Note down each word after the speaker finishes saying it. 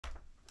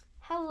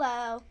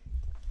Hello.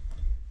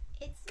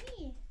 It's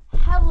me.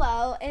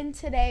 Hello, and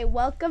today,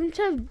 welcome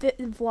to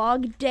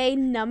vlog day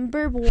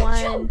number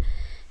 1.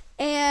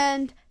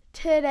 And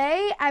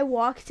today I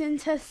walked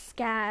into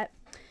Scat.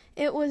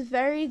 It was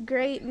very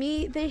great.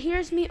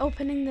 Here's me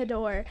opening the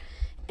door.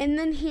 And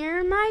then here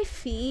are my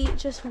feet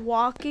just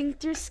walking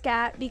through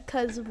Scat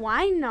because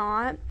why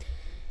not?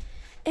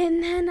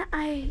 And then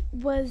I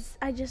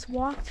just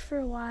walked for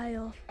a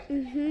while.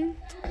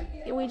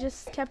 We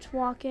just kept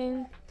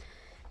walking.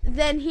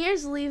 Then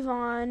here's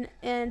Levon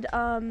and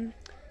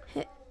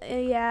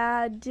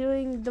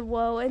doing the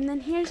whoa. And then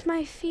here's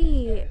my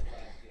feet.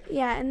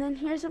 Yeah, and then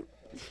here's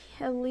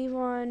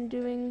Levon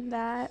doing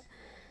that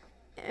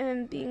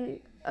and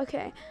being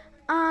okay.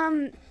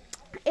 And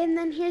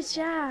then here's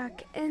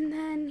Jack, and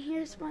then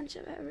here's a bunch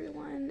of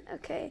everyone.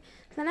 Okay,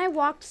 then I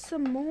walked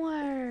some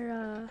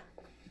more.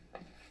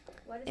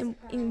 And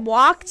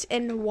walked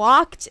and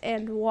walked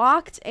and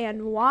walked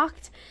and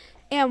walked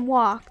and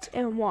walked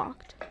and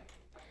walked.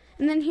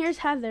 And then here's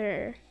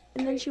Heather.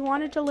 And then she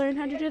wanted to learn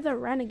how to do the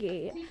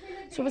renegade.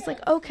 So it was like,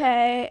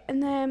 okay.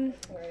 And then,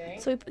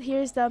 so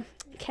here's the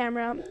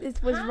camera.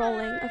 It was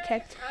rolling.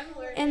 Okay.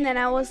 And then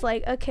I was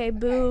like, okay,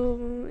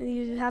 boom.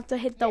 You have to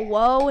hit the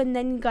whoa. And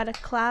then you got to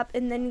clap.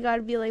 And then you got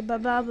to be like, ba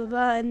ba ba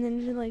ba. And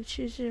then you're like,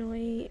 choose your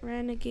way.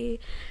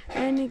 Renegade.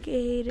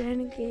 Renegade.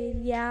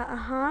 Renegade.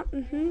 Yeah.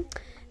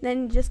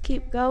 Then you just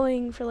keep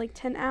going for like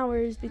 10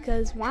 hours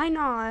because why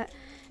not?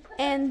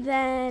 And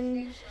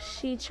then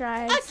she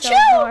tried so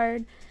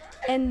hard.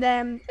 And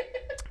then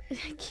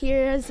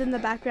Kira's in the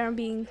background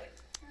being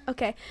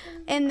okay.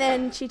 And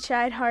then she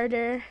tried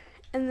harder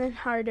and then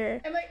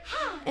harder.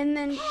 And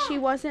then she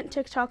wasn't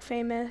TikTok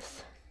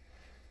famous.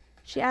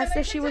 She asked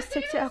if she was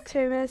TikTok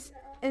famous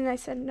and I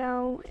said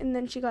no. And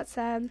then she got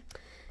sad.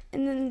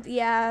 And then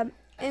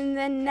and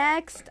then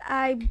next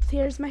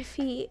here's my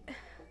feet.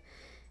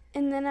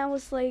 And then I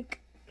was like,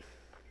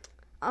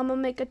 I'm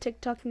gonna make a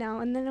TikTok now.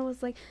 And then I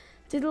was like,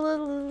 did a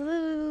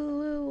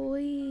little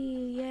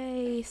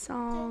yay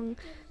song.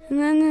 And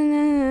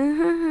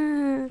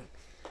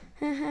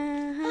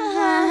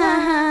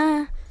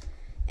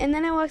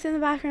then I walked in the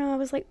background. I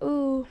was like,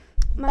 ooh,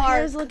 my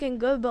hair is looking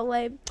good, but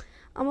like,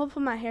 I'm gonna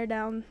put my hair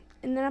down.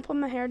 And then I put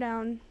my hair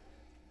down.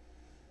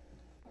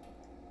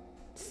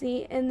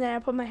 See, and then I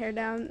put my hair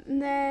down.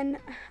 And then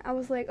I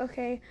was like,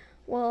 okay,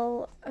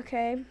 well,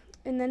 okay.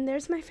 And then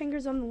there's my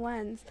fingers on the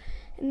lens.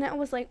 And that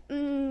was like,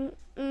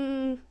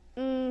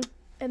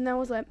 And that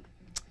was like,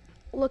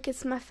 look,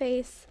 it's my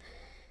face.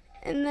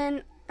 And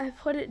then I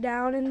put it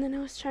down, and then I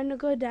was trying to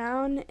go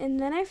down, and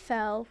then I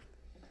fell.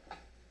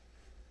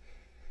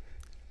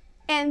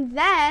 And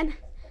then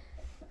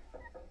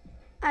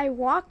I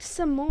walked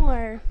some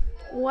more.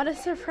 What a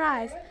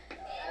surprise.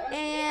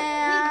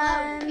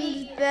 And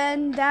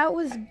then that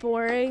was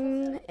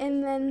boring.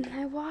 And then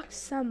I walked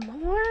some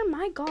more.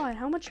 My God,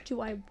 how much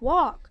do I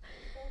walk?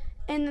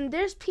 And then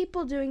there's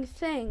people doing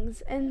things.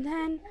 And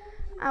then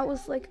I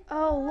was like,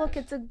 oh, look,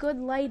 it's a good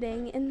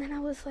lighting. And then I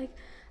was like,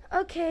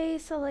 okay,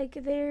 so like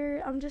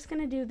I'm just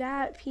going to do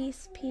that.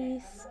 Peace,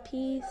 peace,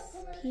 peace,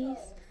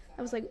 peace.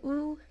 I was like,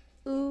 ooh,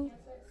 ooh,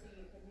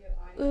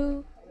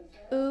 ooh,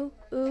 ooh,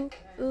 ooh,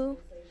 ooh.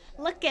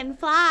 Looking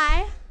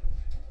fly.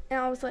 And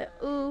I was like,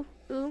 ooh,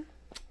 ooh,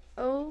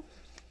 oh.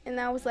 And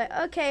I was like,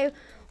 okay,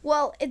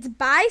 well, it's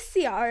by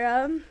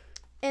Siarrah.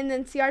 And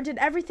then Siarrah did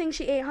everything.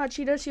 She ate hot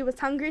Cheetos. She was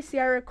hungry.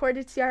 Siarrah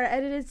recorded. Siarrah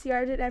edited.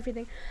 Siarrah did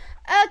everything.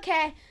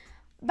 Okay.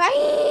 Bye.